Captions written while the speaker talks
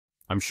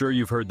I'm sure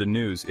you've heard the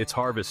news, it's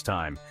harvest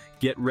time.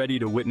 Get ready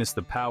to witness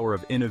the power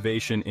of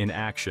innovation in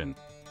action.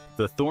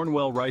 The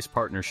Thornwell Rice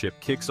Partnership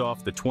kicks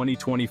off the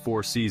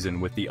 2024 season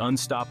with the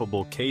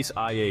unstoppable Case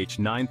IH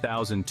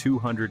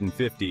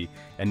 9250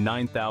 and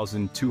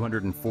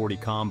 9240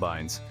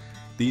 combines.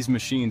 These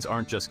machines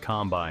aren't just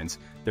combines,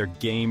 they're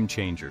game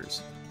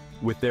changers.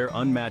 With their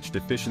unmatched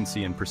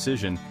efficiency and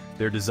precision,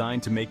 they're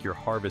designed to make your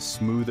harvest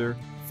smoother,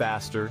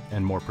 faster,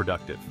 and more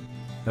productive.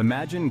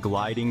 Imagine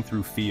gliding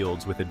through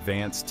fields with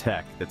advanced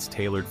tech that's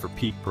tailored for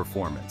peak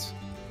performance.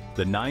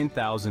 The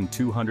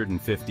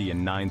 9250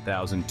 and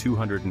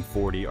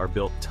 9240 are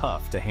built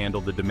tough to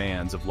handle the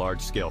demands of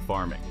large-scale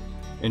farming,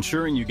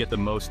 ensuring you get the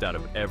most out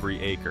of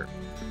every acre.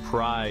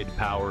 Pride,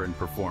 power, and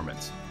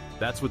performance.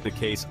 That's what the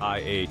Case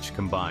IH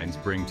combines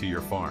bring to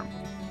your farm.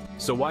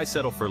 So why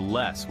settle for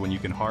less when you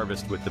can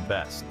harvest with the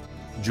best?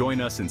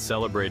 Join us in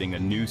celebrating a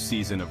new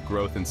season of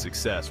growth and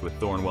success with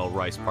Thornwell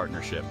Rice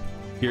Partnership.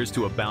 Here's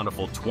to a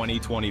bountiful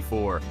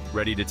 2024,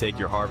 ready to take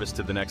your harvest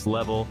to the next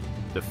level.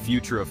 The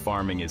future of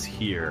farming is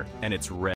here, and it's ready.